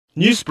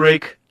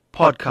Newsbreak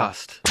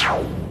Podcast.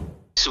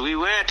 So we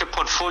were at a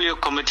portfolio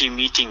committee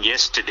meeting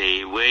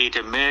yesterday where it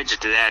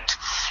emerged that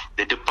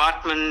the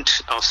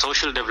Department of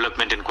Social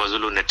Development in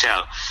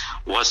KwaZulu-Natal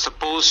was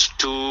supposed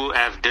to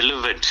have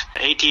delivered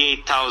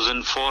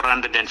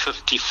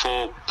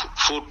 88,454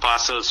 food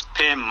parcels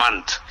per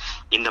month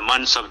in the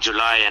months of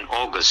July and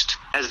August.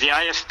 As the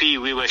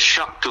IFP, we were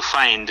shocked to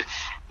find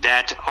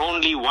that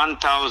only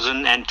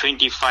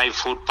 1,025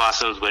 food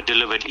parcels were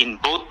delivered in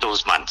both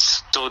those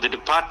months. So the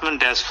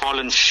department has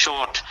fallen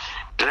short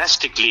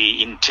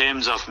drastically in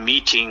terms of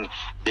meeting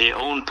their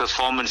own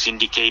performance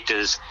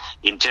indicators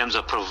in terms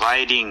of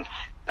providing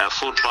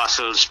food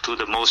parcels to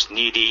the most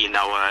needy in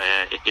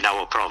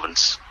our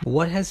province.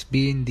 What has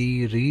been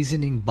the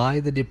reasoning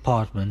by the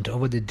department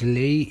over the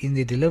delay in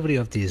the delivery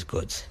of these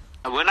goods?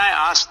 When I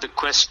asked the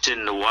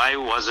question, why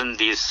wasn't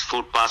these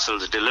food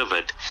parcels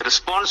delivered? The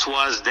response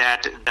was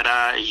that there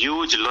are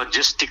huge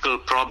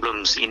logistical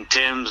problems in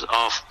terms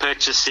of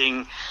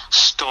purchasing,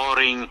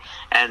 storing,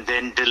 and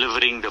then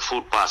delivering the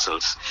food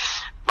parcels.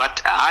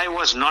 But I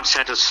was not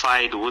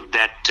satisfied with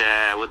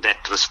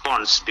that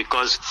response,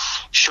 because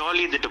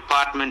surely the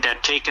department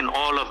had taken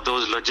all of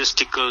those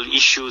logistical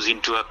issues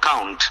into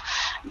account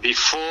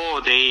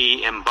before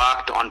they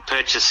embarked on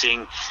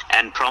purchasing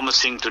and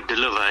promising to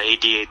deliver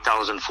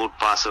 88,000 food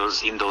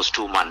parcels in those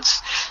 2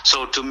 months.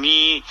 So to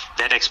me,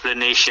 that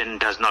explanation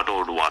does not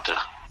hold water.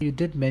 You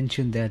did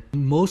mention that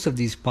most of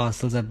these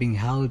parcels are being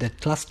held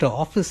at cluster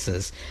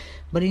offices.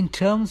 But in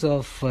terms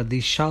of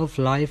the shelf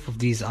life of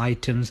these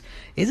items,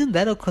 isn't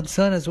that a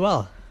concern as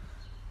well?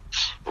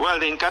 Well,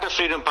 the Inkatha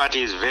Freedom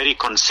Party is very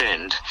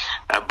concerned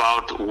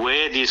about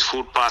where these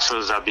food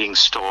parcels are being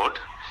stored.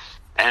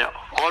 And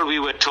all we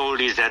were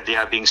told is that they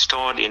are being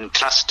stored in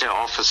cluster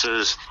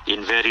offices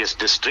in various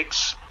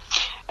districts.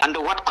 Under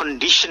what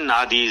condition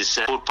are these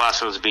food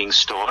parcels being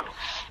stored?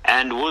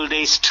 And will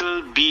they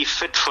still be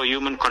fit for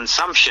human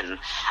consumption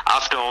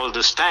after all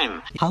this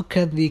time? How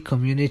can the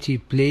community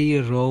play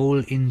a role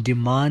in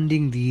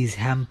demanding these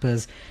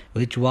hampers,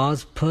 which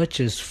was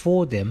purchased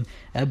for them,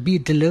 be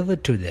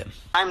delivered to them?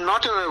 I'm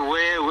not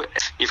aware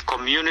if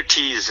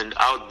communities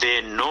out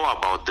there know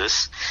about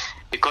this.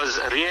 Because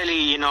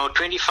really,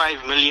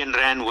 25 million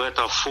rand worth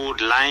of food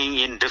lying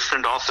in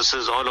different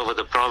offices all over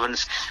the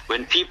province.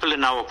 When people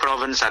in our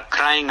province are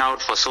crying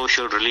out for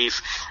social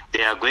relief,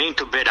 they are going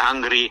to bed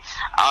hungry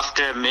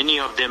after many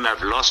of them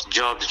have lost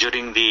jobs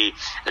during the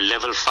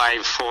level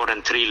 5, 4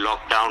 and 3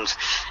 lockdowns.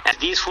 And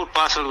these food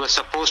parcels were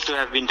supposed to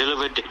have been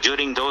delivered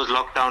during those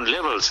lockdown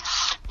levels.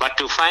 But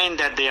to find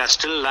that they are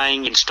still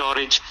lying in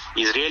storage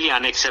is really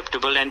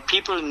unacceptable, and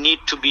people need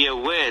to be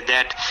aware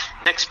that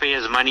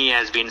taxpayers' money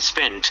has been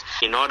spent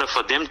in order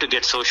for them to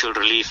get social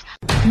relief.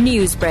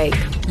 Newsbreak,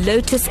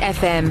 Lotus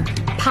FM,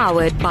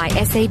 powered by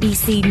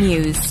SABC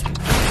News.